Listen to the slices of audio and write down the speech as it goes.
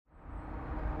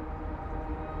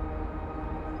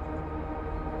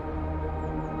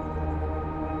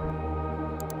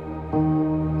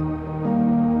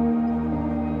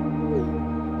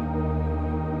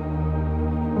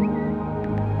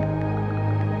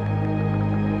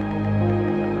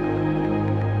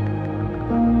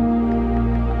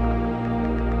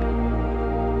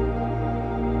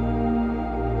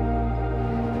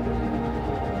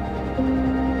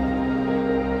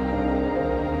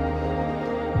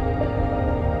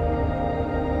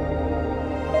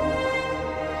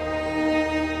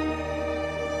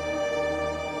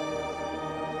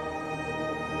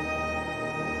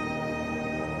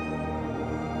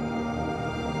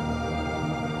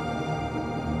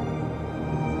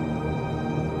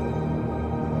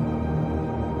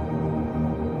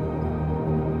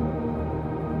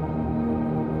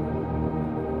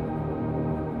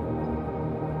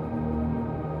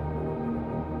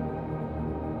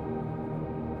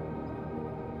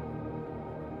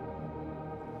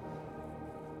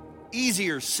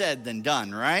Easier said than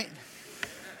done, right?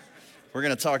 We're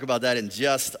going to talk about that in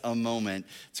just a moment.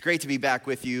 It's great to be back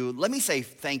with you. Let me say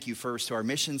thank you first to our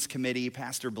missions committee,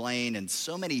 Pastor Blaine, and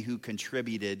so many who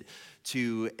contributed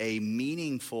to a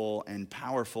meaningful and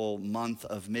powerful month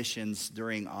of missions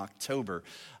during October.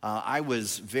 I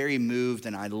was very moved,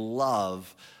 and I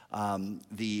love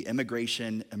the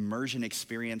immigration immersion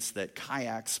experience that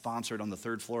Kayak sponsored on the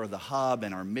third floor of the hub,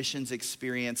 and our missions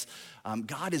experience.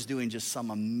 God is doing just some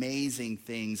amazing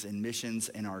things in missions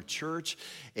in our church,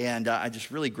 and I'm just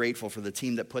really grateful for the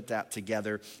team that put that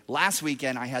together. Last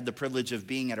weekend, I had the privilege of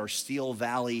being at our Steel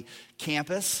Valley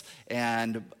campus,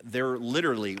 and there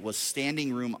literally was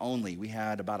standing room only. We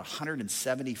had about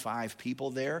 175 people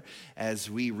there as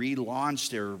we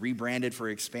relaunched or rebranded for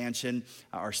expansion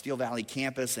our Steel Valley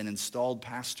campus and installed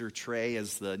Pastor Trey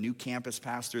as the new campus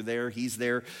pastor there. He's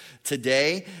there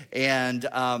today, and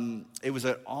it was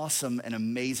an awesome and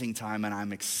amazing time, and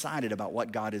I'm excited about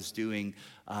what God is doing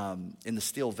in the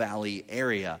Steel Valley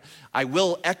area. I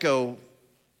will echo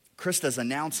Krista's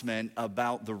announcement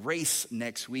about the race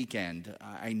next weekend.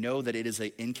 I know that it is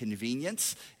an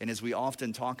inconvenience, and as we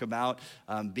often talk about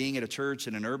being at a church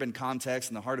in an urban context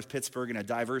in the heart of Pittsburgh in a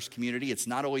diverse community, it's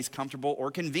not always comfortable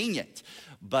or convenient,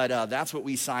 but that's what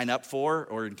we sign up for,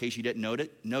 or in case you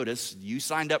didn't notice, you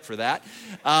signed up for that.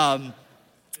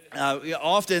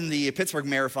 Often the Pittsburgh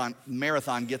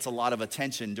Marathon gets a lot of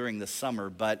attention during the summer,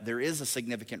 but there is a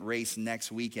significant race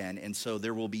next weekend, and so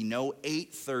there will be no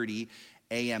 8:30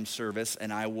 a.m. service,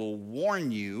 and I will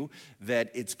warn you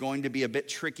that it's going to be a bit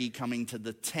tricky coming to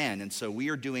the 10, and so we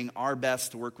are doing our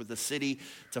best to work with the city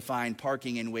to find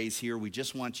parking in ways here. We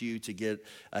just want you to get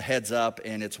a heads up,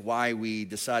 and it's why we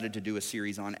decided to do a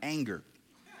series on anger.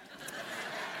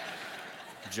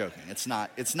 Joking. It's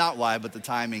not why, but the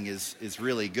timing is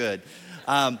really good.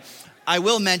 I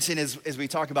will mention as we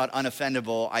talk about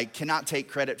Unoffendable, I cannot take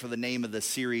credit for the name of the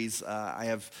series. I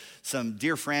have some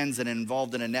dear friends and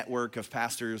involved in a network of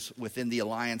pastors within the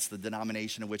Alliance, the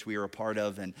denomination of which we are a part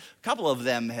of, and a couple of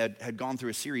them had gone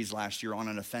through a series last year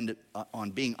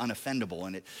on being unoffendable,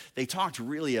 and they talked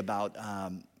really about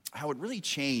how it really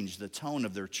changed the tone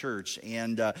of their church.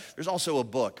 And there's also a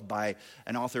book by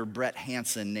an author, Brett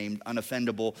Hansen, named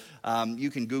Unoffendable.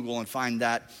 You can Google and find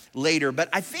that later. But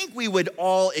I think we would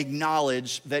all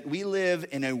acknowledge that we live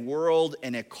in a world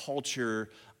and a culture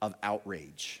of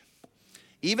outrage.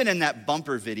 Even in that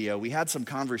bumper video, we had some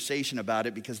conversation about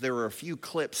it because there were a few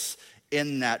clips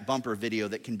in that bumper video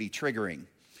that can be triggering.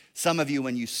 Some of you,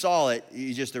 when you saw it,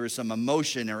 there was some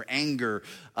emotion or anger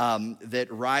that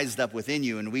rised up within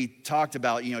you. And we talked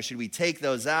about, should we take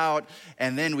those out?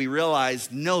 And then we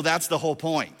realized, no, that's the whole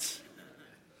point.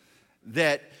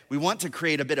 That we want to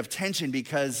create a bit of tension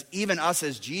because even us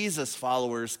as Jesus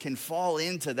followers can fall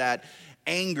into that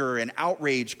anger and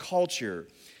outrage culture.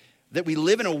 That we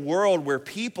live in a world where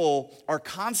people are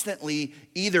constantly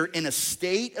either in a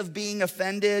state of being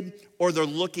offended or they're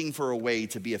looking for a way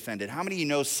to be offended. How many of you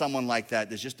know someone like that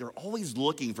they're always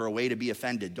looking for a way to be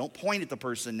offended? Don't point at the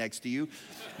person next to you.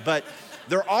 But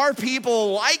there are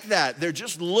people like that. They're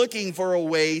just looking for a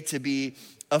way to be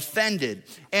offended.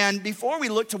 And before we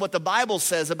look to what the Bible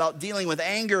says about dealing with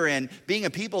anger and being a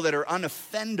people that are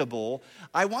unoffendable,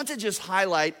 I want to just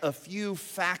highlight a few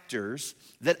factors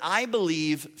that I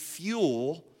believe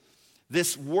fuel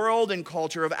this world and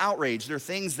culture of outrage. They're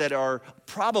things that are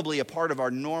probably a part of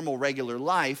our normal, regular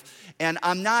life. And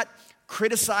I'm not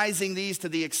criticizing these to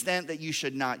the extent that you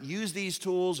should not use these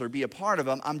tools or be a part of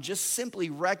them. I'm just simply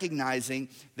recognizing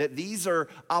that these are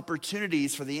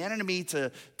opportunities for the enemy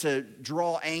to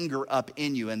draw anger up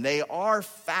in you. And they are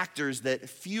factors that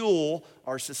fuel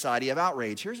our society of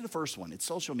outrage. Here's the first one. It's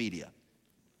social media.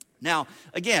 Now,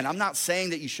 again, I'm not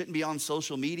saying that you shouldn't be on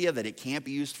social media, that it can't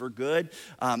be used for good.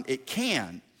 It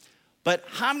can. But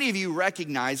how many of you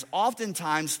recognize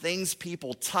oftentimes things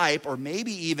people type, or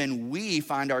maybe even we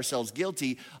find ourselves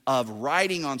guilty of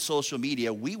writing on social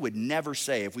media, we would never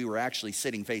say if we were actually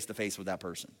sitting face to face with that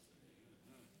person?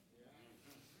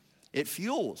 It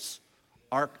fuels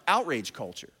our outrage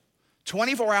culture.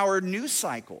 24-hour news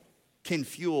cycle can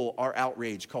fuel our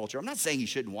outrage culture. I'm not saying you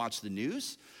shouldn't watch the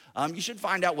news. You should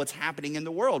find out what's happening in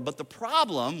the world. But the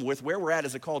problem with where we're at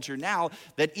as a culture now,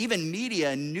 that even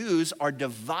media and news are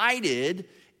divided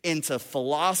into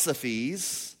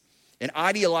philosophies and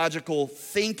ideological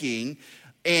thinking,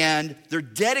 and they're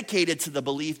dedicated to the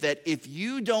belief that if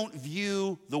you don't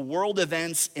view the world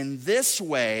events in this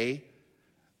way,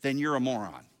 then you're a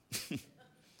moron.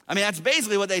 I mean, that's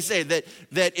basically what they say, that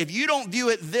if you don't view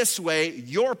it this way,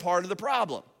 you're part of the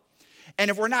problem. And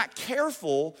if we're not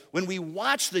careful, when we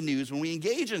watch the news, when we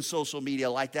engage in social media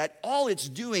like that, all it's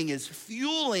doing is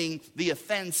fueling the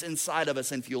offense inside of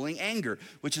us and fueling anger,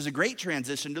 which is a great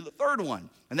transition to the third one.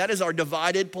 And that is our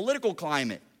divided political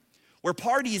climate, where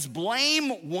parties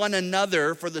blame one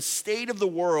another for the state of the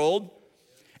world,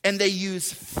 and they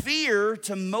use fear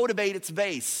to motivate its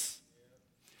base.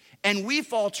 And we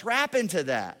fall trap into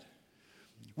that.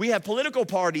 We have political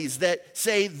parties that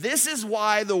say this is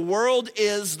why the world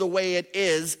is the way it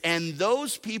is, and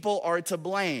those people are to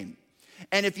blame.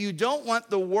 And if you don't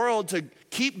want the world to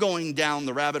keep going down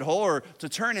the rabbit hole or to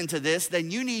turn into this,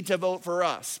 then you need to vote for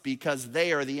us because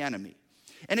they are the enemy.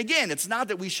 And again, it's not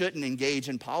that we shouldn't engage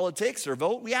in politics or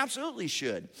vote. We absolutely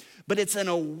should. But it's an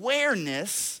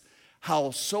awareness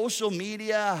how social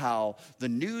media, how the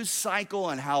news cycle,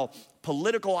 and how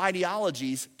political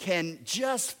ideologies can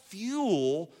just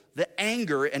fuel the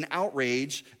anger and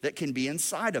outrage that can be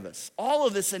inside of us. All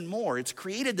of this and more. It's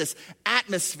created this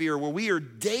atmosphere where we are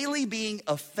daily being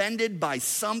offended by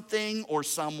something or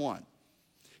someone.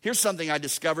 Here's something I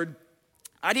discovered.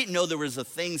 I didn't know there was a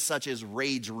thing such as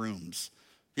rage rooms.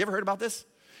 You ever heard about this?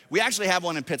 We actually have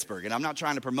one in Pittsburgh, and I'm not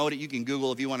trying to promote it. You can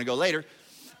Google if you want to go later.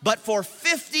 But for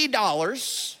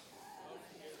 $50,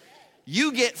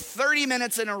 you get 30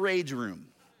 minutes in a rage room.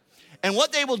 And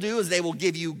what they will do is they will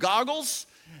give you goggles,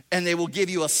 and they will give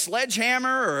you a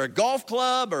sledgehammer or a golf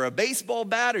club or a baseball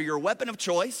bat or your weapon of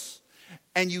choice.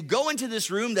 And you go into this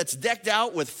room that's decked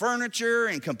out with furniture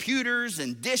and computers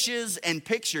and dishes and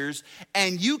pictures,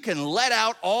 and you can let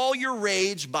out all your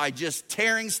rage by just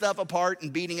tearing stuff apart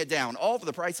and beating it down, all for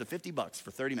the price of $50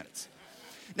 for 30 minutes.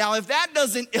 Now, if that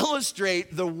doesn't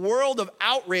illustrate the world of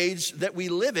outrage that we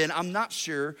live in, I'm not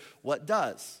sure what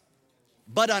does.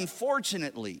 But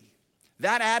unfortunately,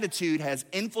 that attitude has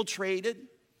infiltrated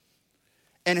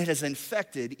and it has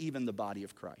infected even the body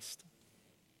of Christ.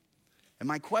 And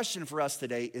my question for us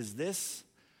today is this: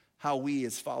 how we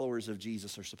as followers of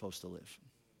Jesus are supposed to live?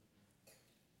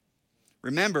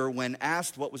 Remember, when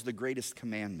asked what was the greatest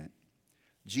commandment,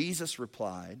 Jesus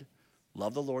replied,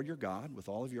 love the Lord your God with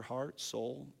all of your heart,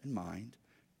 soul, and mind.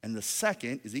 And the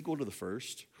second is equal to the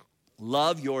first.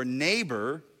 Love your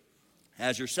neighbor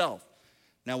as yourself.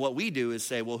 Now, what we do is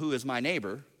say, well, who is my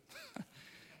neighbor?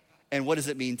 And what does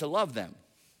it mean to love them?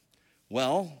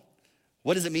 Well,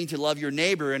 what does it mean to love your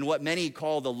neighbor? And what many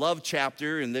call the love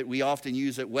chapter, and that we often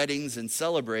use at weddings and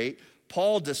celebrate,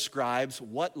 Paul describes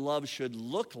what love should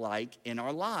look like in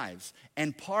our lives.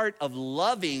 And part of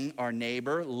loving our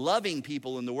neighbor, loving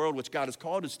people in the world, which God has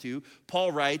called us to,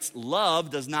 Paul writes, love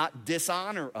does not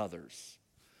dishonor others.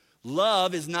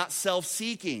 Love is not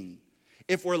self-seeking.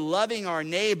 If we're loving our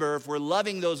neighbor, if we're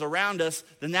loving those around us,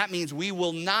 then that means we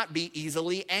will not be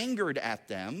easily angered at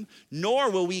them, nor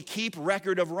will we keep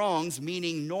record of wrongs,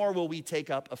 meaning nor will we take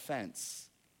up offense,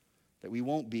 that we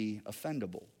won't be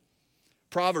offendable.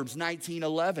 Proverbs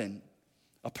 19:11,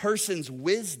 a person's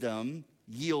wisdom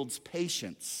yields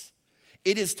patience.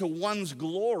 It is to one's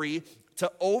glory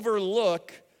to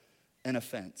overlook an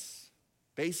offense.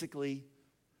 Basically,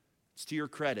 it's to your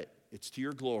credit, it's to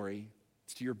your glory,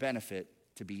 it's to your benefit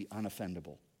to be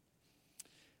unoffendable.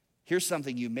 Here's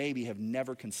something you maybe have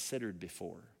never considered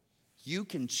before. You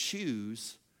can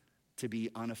choose to be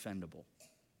unoffendable.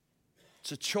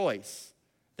 It's a choice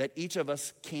that each of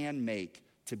us can make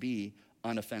to be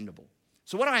unoffendable.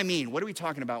 So what do I mean? What are we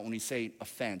talking about when we say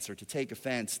offense or to take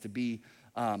offense, to be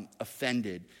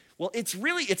offended? Well, it's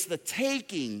the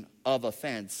taking of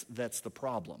offense that's the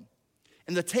problem.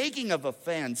 And the taking of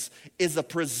offense is a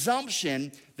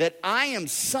presumption that I am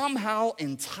somehow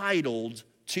entitled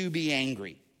to be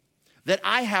angry. That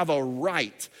I have a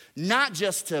right not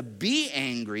just to be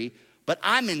angry, but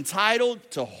I'm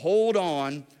entitled to hold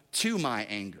on to my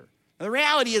anger. Now, the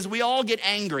reality is we all get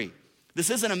angry. This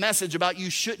isn't a message about you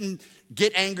shouldn't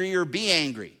get angry or be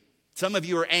angry. Some of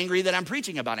you are angry that I'm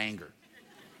preaching about anger.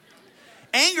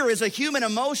 Anger is a human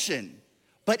emotion,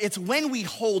 but it's when we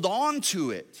hold on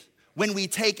to it, when we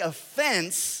take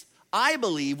offense, I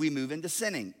believe we move into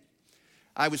sinning.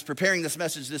 I was preparing this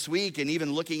message this week and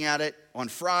even looking at it on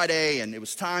Friday, and it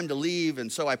was time to leave, and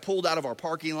so I pulled out of our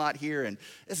parking lot here, and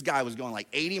this guy was going like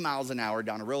 80 miles an hour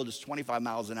down the road, just 25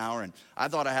 miles an hour, and I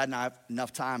thought I had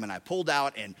enough time, and I pulled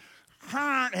out, and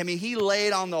he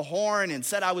laid on the horn and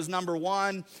said I was number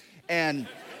one, and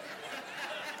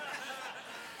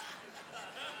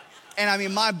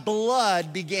my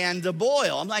blood began to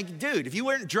boil. I'm like, dude, if you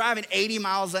weren't driving 80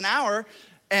 miles an hour,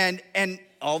 and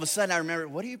all of a sudden I remember,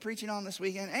 what are you preaching on this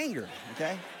weekend? Anger,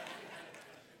 okay?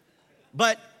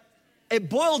 But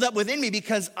it boiled up within me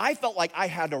because I felt like I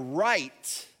had a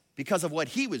right, because of what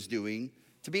he was doing,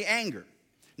 to be angry.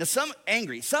 Now, some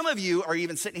of you are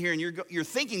even sitting here and you're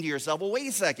thinking to yourself, well, wait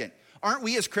a second. Aren't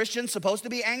we as Christians supposed to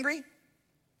be angry?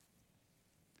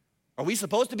 Are we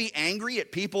supposed to be angry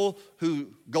at people who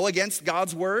go against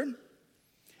God's word?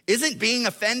 Isn't being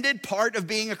offended part of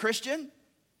being a Christian?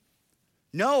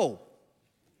 No.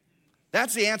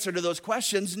 That's the answer to those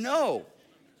questions, no.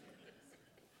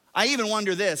 I even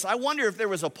wonder this. I wonder if there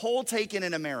was a poll taken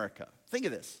in America. Think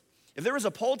of this. If there was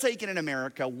a poll taken in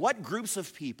America, what groups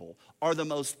of people are the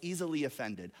most easily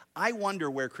offended? I wonder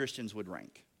where Christians would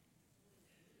rank.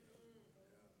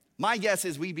 My guess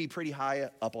is we'd be pretty high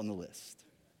up on the list.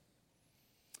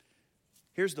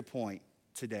 Here's the point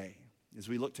today. As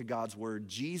we look to God's word,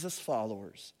 Jesus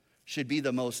followers should be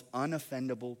the most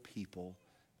unoffendable people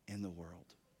in the world.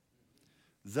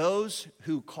 Those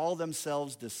who call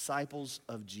themselves disciples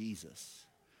of Jesus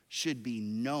should be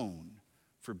known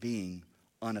for being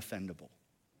unoffendable.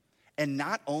 And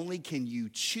not only can you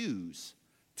choose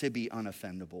to be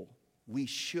unoffendable, we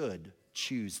should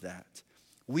choose that.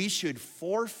 We should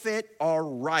forfeit our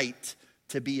right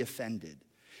to be offended.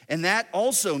 And that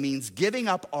also means giving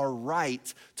up our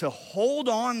right to hold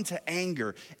on to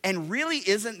anger. And really,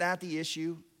 isn't that the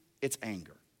issue? It's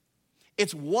anger.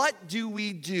 It's what do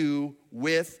we do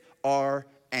with our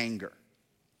anger?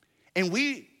 And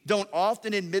we don't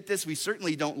often admit this. We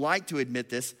certainly don't like to admit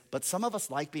this, but some of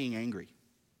us like being angry.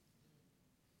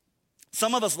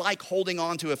 Some of us like holding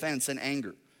on to offense and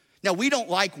anger. Now, we don't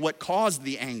like what caused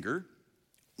the anger.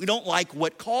 We don't like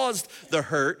what caused the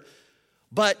hurt,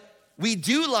 but we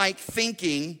do like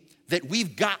thinking that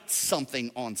we've got something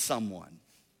on someone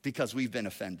because we've been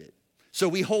offended. So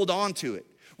we hold on to it.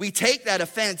 We take that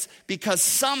offense because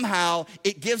somehow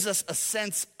it gives us a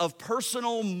sense of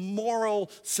personal moral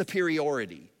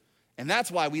superiority. And that's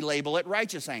why we label it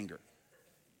righteous anger.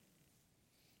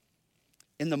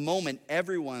 In the moment,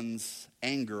 everyone's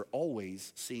anger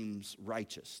always seems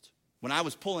righteous. When I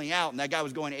was pulling out and that guy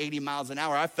was going 80 miles an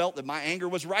hour, I felt that my anger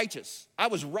was righteous. I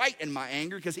was right in my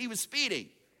anger because he was speeding.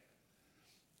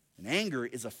 And anger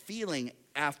is a feeling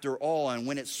after all, and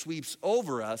when it sweeps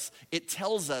over us, it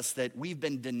tells us that we've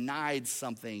been denied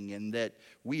something and that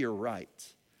we are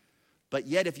right. But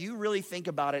yet, if you really think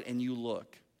about it and you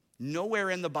look, nowhere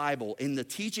in the Bible, in the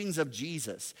teachings of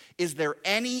Jesus, is there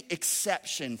any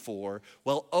exception for,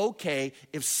 well, okay,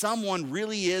 if someone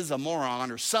really is a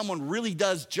moron or someone really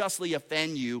does justly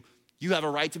offend you, you have a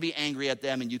right to be angry at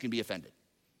them and you can be offended.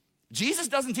 Jesus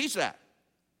doesn't teach that.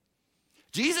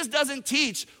 Jesus doesn't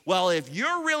teach, well, if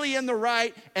you're really in the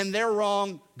right and they're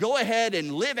wrong, go ahead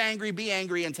and live angry, be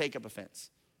angry, and take up offense.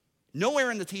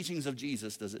 Nowhere in the teachings of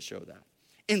Jesus does it show that.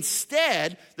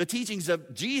 Instead, the teachings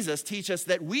of Jesus teach us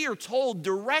that we are told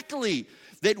directly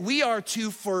that we are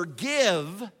to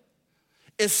forgive,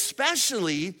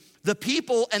 especially the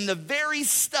people and the very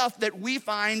stuff that we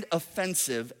find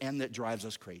offensive and that drives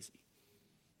us crazy.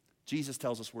 Jesus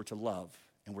tells us we're to love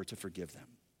and we're to forgive them.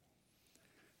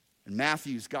 In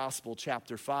Matthew's Gospel,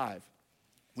 chapter 5,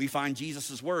 we find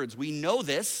Jesus' words. We know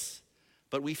this,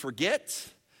 but we forget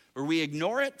or we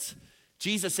ignore it.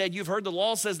 Jesus said, you've heard the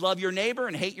law says love your neighbor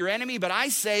and hate your enemy, but I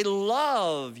say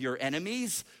love your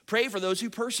enemies. Pray for those who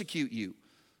persecute you.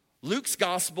 Luke's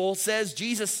gospel says,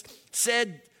 Jesus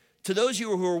said to those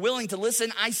who are willing to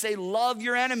listen, I say love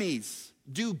your enemies.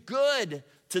 Do good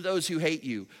to those who hate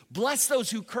you. Bless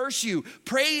those who curse you.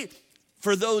 Pray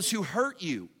for those who hurt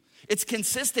you. It's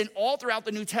consistent all throughout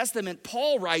the New Testament.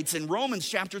 Paul writes in Romans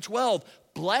chapter 12,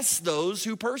 bless those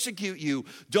who persecute you.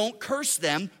 Don't curse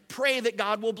them. Pray that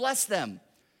God will bless them.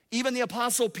 Even the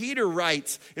Apostle Peter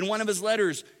writes in one of his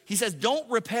letters, he says, don't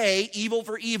repay evil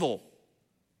for evil.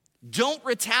 Don't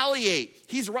retaliate.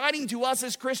 He's writing to us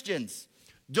as Christians.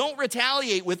 Don't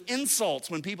retaliate with insults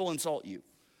when people insult you.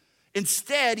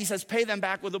 Instead, he says, pay them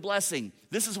back with a blessing.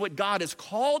 This is what God has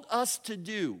called us to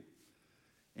do,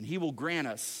 and he will grant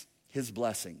us his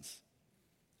blessings.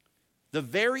 The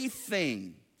very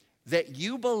thing that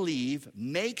you believe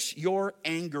makes your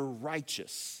anger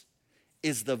righteous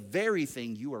is the very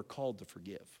thing you are called to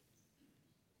forgive.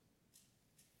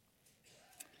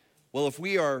 Well, if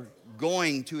we are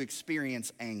going to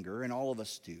experience anger, and all of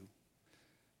us do,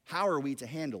 how are we to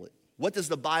handle it? What does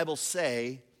the Bible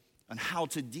say on how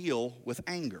to deal with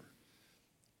anger?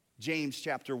 James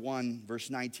chapter 1, verse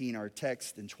 19, our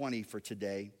text, and 20 for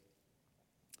today,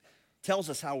 tells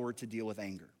us how we're to deal with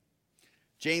anger.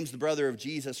 James, the brother of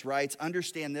Jesus, writes,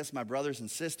 "Understand this, my brothers and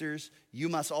sisters, you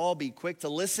must all be quick to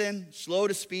listen, slow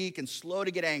to speak, and slow to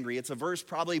get angry." It's a verse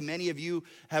probably many of you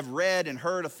have read and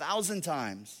heard 1,000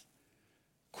 times.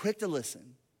 Quick to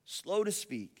listen, slow to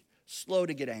speak, slow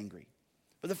to get angry.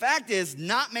 But the fact is,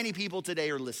 not many people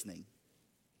today are listening.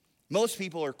 Most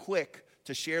people are quick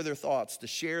to share their thoughts, to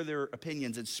share their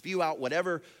opinions, and spew out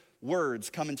whatever words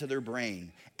come into their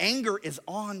brain. Anger is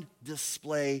on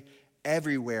display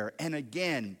everywhere. And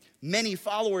again, many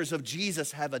followers of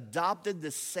Jesus have adopted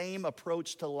the same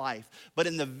approach to life. But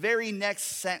in the very next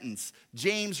sentence,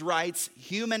 James writes,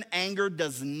 human anger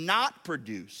does not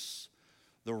produce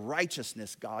the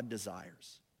righteousness God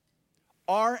desires.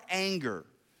 Our anger,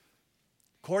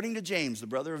 according to James, the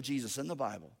brother of Jesus in the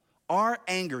Bible, our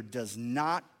anger does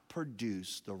not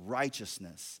produce the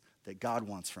righteousness that God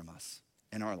wants from us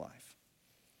in our life.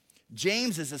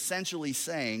 James is essentially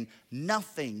saying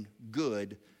nothing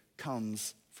good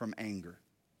comes from anger.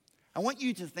 I want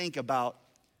you to think about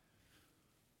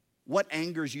what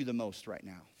angers you the most right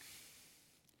now.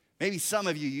 Maybe some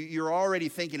of you, you're already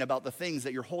thinking about the things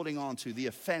that you're holding on to, the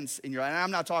offense in your life. And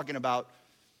I'm not talking about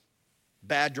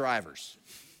bad drivers.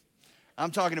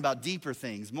 I'm talking about deeper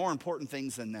things, more important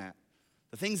things than that.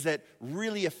 The things that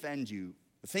really offend you,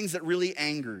 the things that really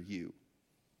anger you.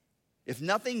 If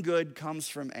nothing good comes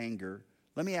from anger,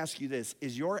 let me ask you this.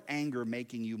 Is your anger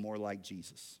making you more like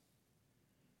Jesus?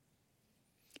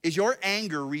 Is your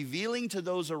anger revealing to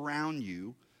those around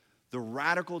you the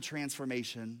radical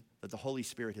transformation that the Holy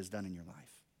Spirit has done in your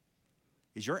life?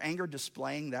 Is your anger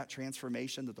displaying that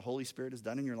transformation that the Holy Spirit has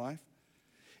done in your life?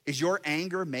 Is your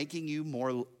anger making you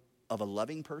more of a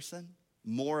loving person,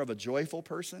 more of a joyful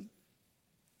person?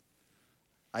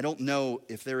 I don't know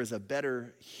if there is a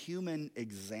better human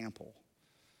example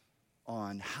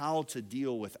on how to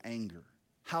deal with anger,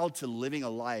 how to living a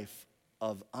life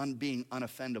of being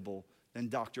unoffendable than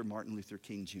Dr. Martin Luther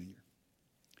King Jr.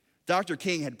 Dr.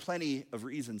 King had plenty of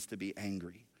reasons to be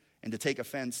angry and to take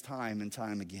offense time and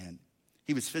time again.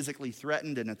 He was physically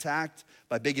threatened and attacked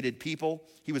by bigoted people.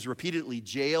 He was repeatedly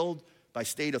jailed by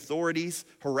state authorities,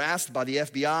 harassed by the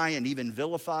FBI, and even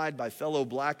vilified by fellow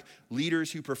black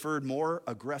leaders who preferred more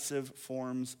aggressive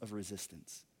forms of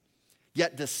resistance.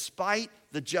 Yet despite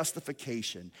the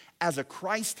justification, as a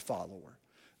Christ follower,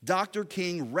 Dr.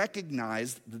 King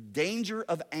recognized the danger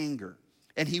of anger,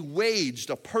 and he waged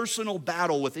a personal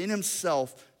battle within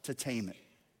himself to tame it.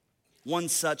 One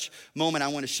such moment I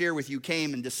want to share with you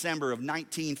came in December of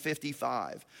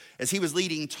 1955 as he was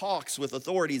leading talks with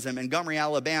authorities in Montgomery,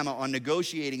 Alabama on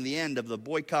negotiating the end of the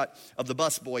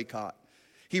bus boycott.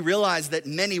 He realized that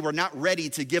many were not ready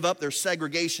to give up their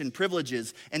segregation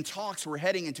privileges, and talks were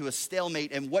heading into a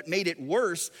stalemate. And what made it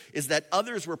worse is that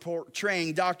others were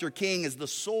portraying Dr. King as the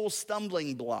sole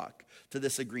stumbling block to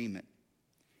this agreement.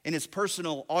 In his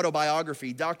personal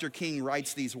autobiography, Dr. King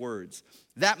writes these words: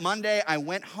 "That Monday, I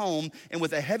went home, and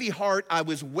with a heavy heart, I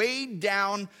was weighed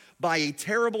down by a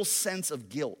terrible sense of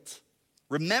guilt,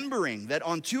 remembering that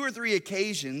on 2 or 3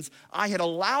 occasions, I had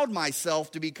allowed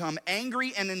myself to become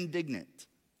angry and indignant.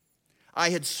 I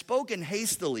had spoken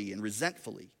hastily and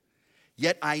resentfully,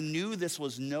 yet I knew this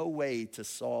was no way to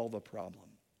solve a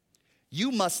problem.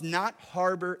 You must not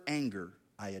harbor anger,"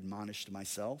 I admonished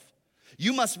myself.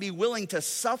 "You must be willing to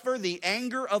suffer the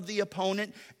anger of the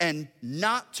opponent and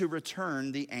not to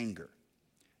return the anger.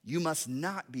 You must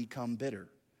not become bitter.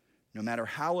 No matter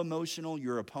how emotional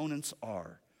your opponents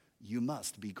are, you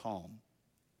must be calm."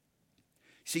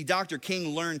 See, Dr. King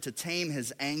learned to tame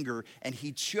his anger, and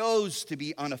he chose to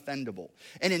be unoffendable.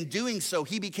 And in doing so,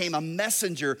 he became a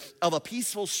messenger of a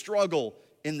peaceful struggle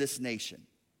in this nation.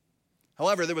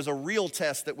 However, there was a real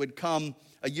test that would come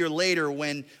a year later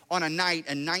when, on a night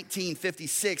in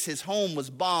 1956, his home was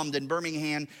bombed in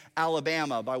Birmingham,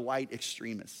 Alabama by white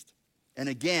extremists. And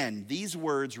again, these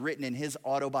words written in his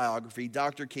autobiography,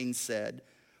 Dr. King said,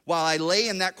 "While I lay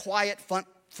in that quiet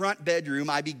front bedroom,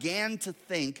 I began to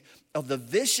think of the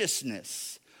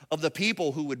viciousness of the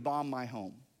people who would bomb my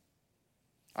home.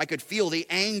 I could feel the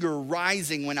anger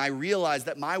rising when I realized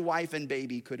that my wife and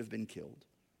baby could have been killed.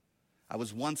 I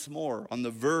was once more on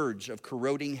the verge of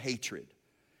corroding hatred.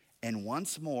 And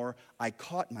once more, I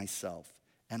caught myself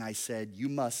and I said, you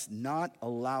must not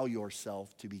allow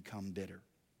yourself to become bitter.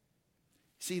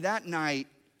 See, that night,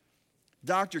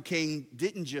 Dr. King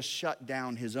didn't just shut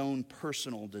down his own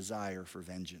personal desire for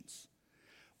vengeance,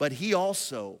 but he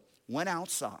also went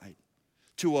outside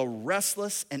to a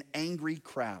restless and angry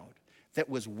crowd that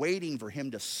was waiting for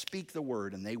him to speak the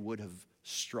word, and they would have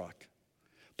struck.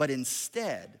 But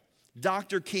instead,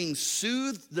 Dr. King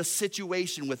soothed the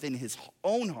situation within his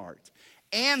own heart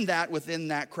and that within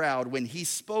that crowd when he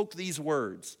spoke these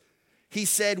words. He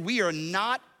said, we are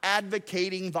not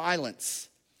advocating violence.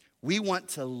 We want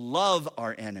to love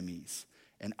our enemies,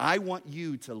 and I want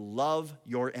you to love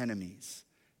your enemies.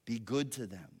 Be good to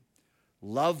them.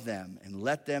 Love them and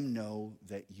let them know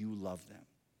that you love them.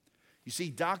 You see,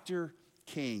 Dr.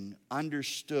 King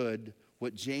understood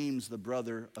what James, the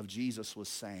brother of Jesus, was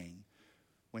saying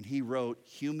when he wrote,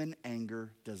 human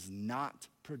anger does not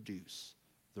produce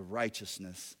the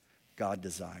righteousness God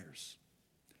desires.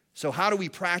 So how do we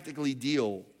practically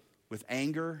deal with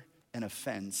anger and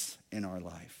offense in our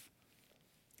life?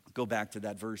 Go back to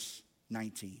that verse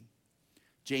 19.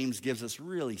 James gives us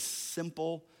really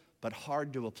simple but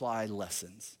hard to apply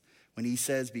lessons when he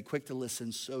says, be quick to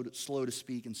listen, slow to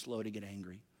speak, and slow to get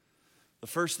angry. The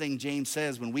first thing James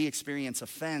says when we experience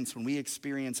offense, when we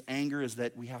experience anger, is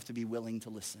that we have to be willing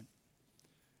to listen.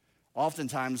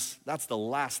 Oftentimes, that's the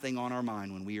last thing on our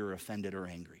mind when we are offended or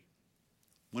angry.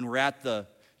 When we're at the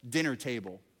dinner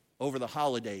table over the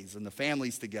holidays and the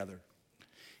family's together,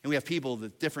 and we have people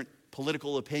with different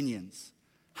political opinions,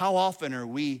 how often are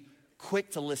we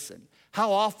quick to listen?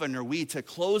 How often are we to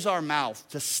close our mouth,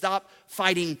 to stop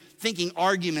fighting, thinking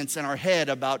arguments in our head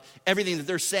about everything that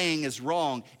they're saying is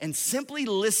wrong, and simply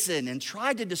listen and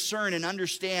try to discern and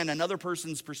understand another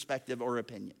person's perspective or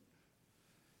opinion?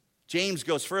 James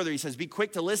goes further. He says, be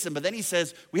quick to listen, but then he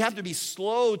says we have to be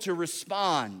slow to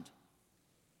respond,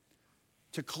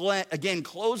 to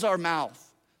close our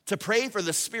mouth, to pray for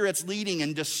the Spirit's leading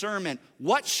and discernment.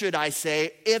 What should I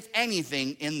say, if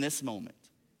anything, in this moment?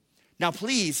 Now,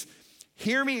 please,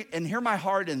 hear me and hear my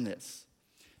heart in this.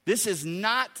 This is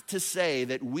not to say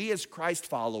that we as Christ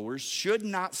followers should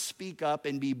not speak up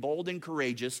and be bold and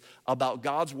courageous about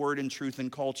God's word and truth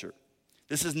and culture.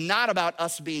 This is not about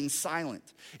us being silent.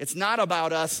 It's not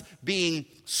about us being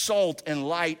salt and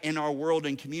light in our world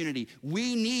and community.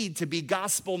 We need to be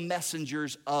gospel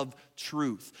messengers of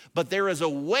truth. But there is a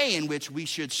way in which we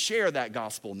should share that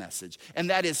gospel message. And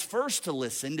that is first to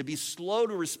listen, to be slow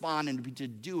to respond, and to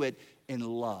do it in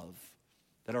love.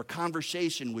 That our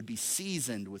conversation would be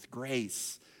seasoned with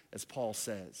grace, as Paul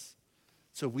says.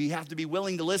 So we have to be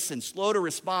willing to listen, slow to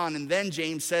respond. And then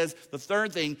James says the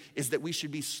third thing is that we should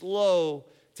be slow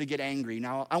to get angry.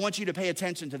 Now, I want you to pay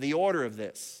attention to the order of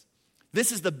this.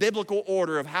 This is the biblical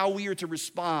order of how we are to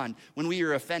respond when we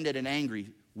are offended and angry.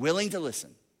 Willing to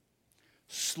listen,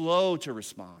 slow to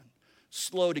respond,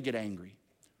 slow to get angry.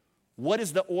 What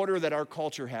is the order that our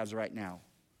culture has right now?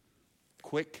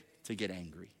 Quick to get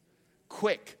angry,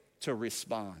 quick to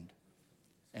respond,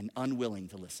 and unwilling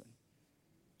to listen.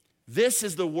 This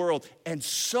is the world, and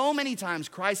so many times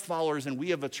Christ followers and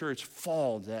we of a church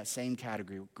fall into that same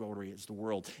category as the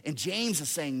world. And James is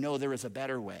saying, no, there is a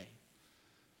better way.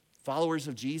 Followers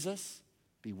of Jesus,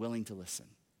 be willing to listen.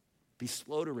 Be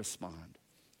slow to respond.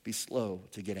 Be slow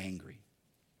to get angry.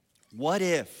 What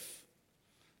if,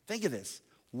 think of this,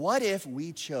 what if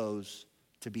we chose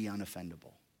to be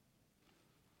unoffendable?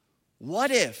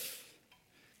 What if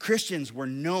Christians were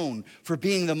known for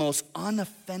being the most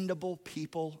unoffendable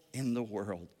people in the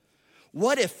world?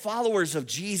 What if followers of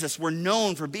Jesus were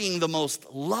known for being the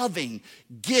most loving,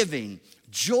 giving,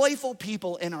 joyful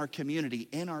people in our community,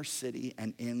 in our city,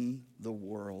 and in the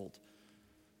world?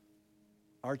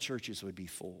 Our churches would be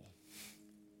full.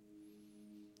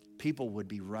 People would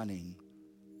be running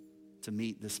to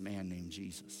meet this man named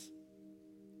Jesus,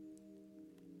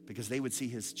 because they would see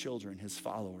his children, his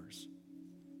followers,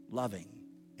 loving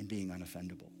and being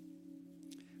unoffendable.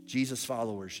 Jesus'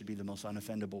 followers should be the most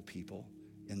unoffendable people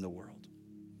in the world.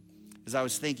 As I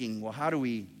was thinking, well, how do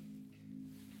we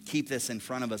keep this in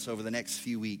front of us over the next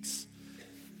few weeks?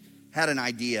 Had an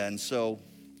idea, and so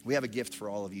we have a gift for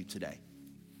all of you today.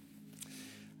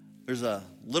 There's a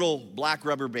little black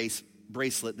rubber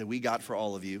bracelet that we got for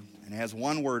all of you, and it has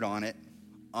one word on it: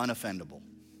 unoffendable.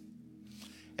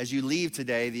 As you leave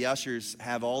today, the ushers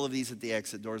have all of these at the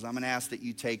exit doors. I'm going to ask that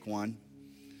you take one.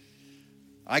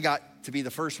 I got to be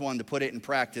the first one to put it in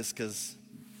practice, because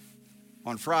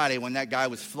on Friday when that guy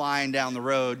was flying down the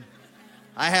road,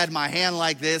 I had my hand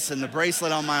like this and the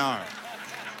bracelet on my arm.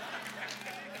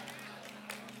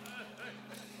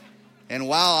 And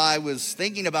while I was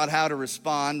thinking about how to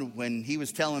respond when he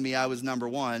was telling me I was number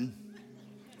one,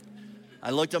 I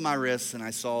looked at my wrists and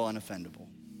I saw unoffendable.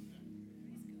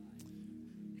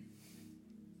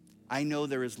 I know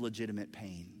there is legitimate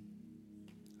pain.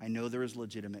 I know there is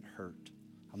legitimate hurt.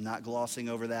 I'm not glossing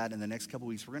over that. In the next couple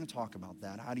weeks, we're going to talk about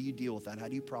that. How do you deal with that? How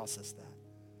do you process that?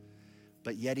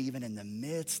 But yet, even in the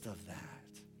midst of that,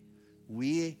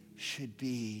 we should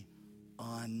be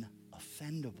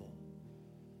unoffendable.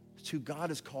 It's who God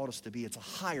has called us to be. It's a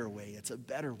higher way. It's a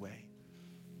better way.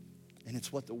 And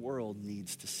it's what the world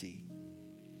needs to see.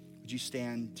 Would you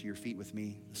stand to your feet with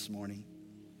me this morning?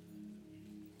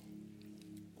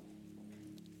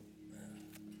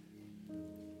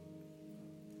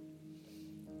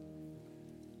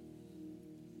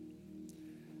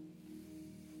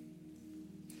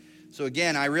 So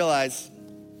again, I realize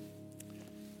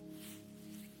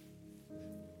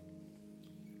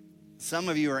some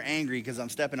of you are angry because I'm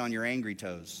stepping on your angry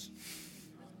toes.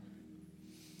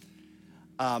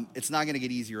 It's not going to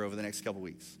get easier over the next couple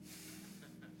weeks.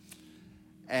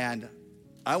 And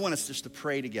I want us just to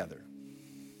pray together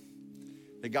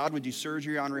that God would do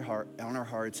surgery on our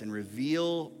hearts and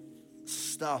reveal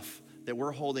stuff that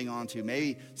we're holding on to.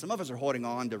 Maybe some of us are holding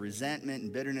on to resentment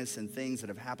and bitterness and things that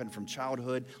have happened from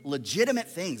childhood. Legitimate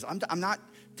things. I'm not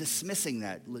dismissing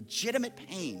that. Legitimate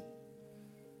pain.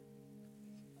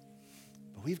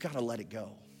 But we've got to let it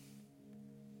go.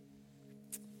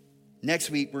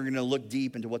 Next week, we're going to look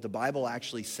deep into what the Bible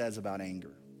actually says about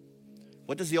anger.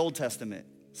 What does the Old Testament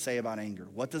say about anger?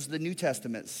 What does the New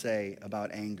Testament say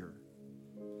about anger?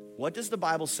 What does the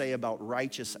Bible say about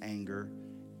righteous anger?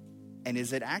 And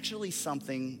is it actually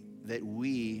something that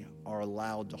we are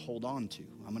allowed to hold on to?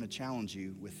 I'm going to challenge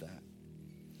you with that.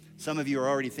 Some of you are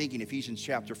already thinking Ephesians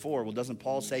chapter 4. Well, doesn't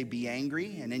Paul say be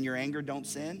angry and in your anger don't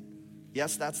sin?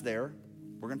 Yes, that's there.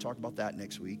 We're going to talk about that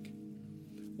next week.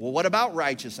 Well, what about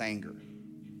righteous anger?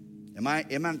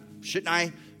 Shouldn't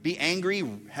I be angry,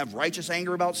 have righteous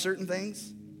anger about certain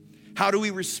things? How do we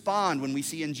respond when we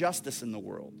see injustice in the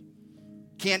world?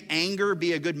 Can't anger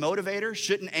be a good motivator?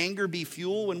 Shouldn't anger be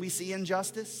fuel when we see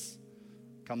injustice?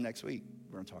 Come next week,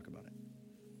 we're going to talk about it.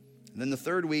 And then the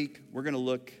third week, we're going to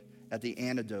look at the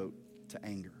antidote to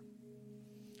anger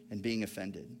and being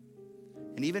offended.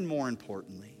 And even more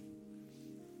importantly,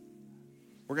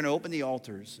 we're going to open the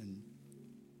altars and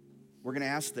we're going to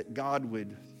ask that God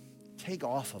would take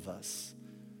off of us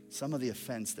some of the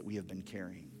offense that we have been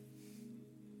carrying.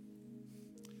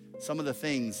 Some of the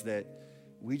things that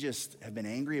we just have been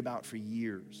angry about for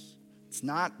years. It's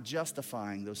not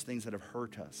justifying those things that have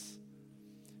hurt us,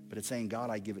 but it's saying, God,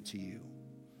 I give it to you.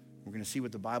 We're going to see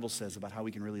what the Bible says about how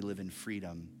we can really live in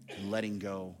freedom and letting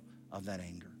go of that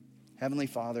anger. Heavenly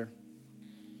Father,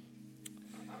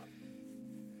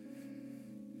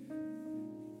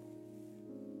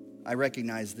 I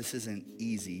recognize this isn't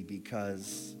easy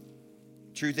because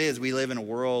truth is we live in a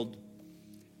world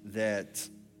that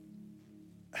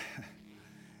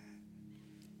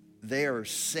they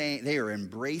are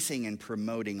embracing and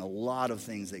promoting a lot of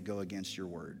things that go against your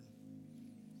word.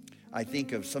 I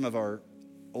think of some of our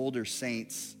older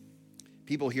saints,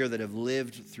 people here that have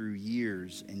lived through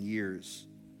years and years,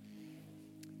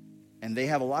 and they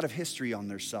have a lot of history on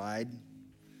their side,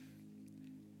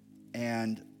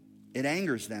 and it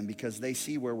angers them because they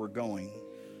see where we're going.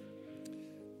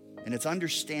 And it's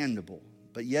understandable,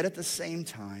 but yet at the same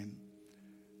time,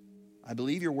 I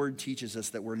believe your word teaches us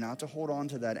that we're not to hold on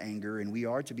to that anger and we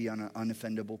are to be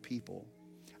unoffendable people.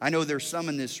 I know there's some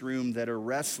in this room that are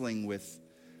wrestling with,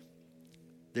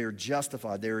 they're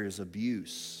justified, there is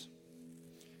abuse.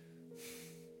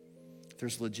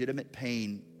 There's legitimate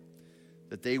pain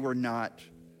that they were not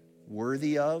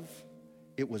worthy of.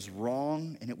 It was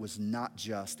wrong and it was not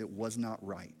just, it was not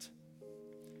right.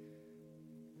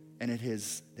 And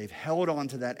they've held on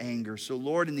to that anger. So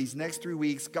Lord, in these next 3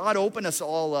 weeks, God, open us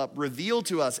all up, reveal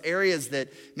to us areas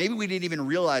that maybe we didn't even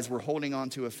realize we're holding on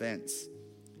to offense.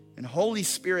 And Holy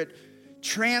Spirit,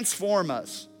 transform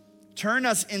us. Turn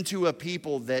us into a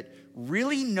people that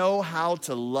really know how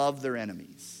to love their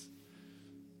enemies.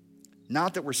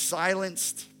 Not that we're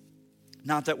silenced,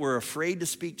 not that we're afraid to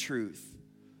speak truth,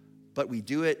 but we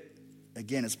do it,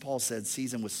 again, as Paul said,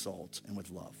 seasoned with salt and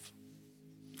with love.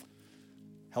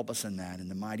 Help us in that. In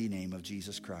the mighty name of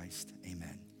Jesus Christ,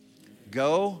 amen.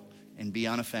 Go and be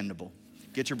unoffendable.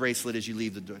 Get your bracelet as you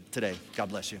leave today. God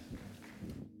bless you.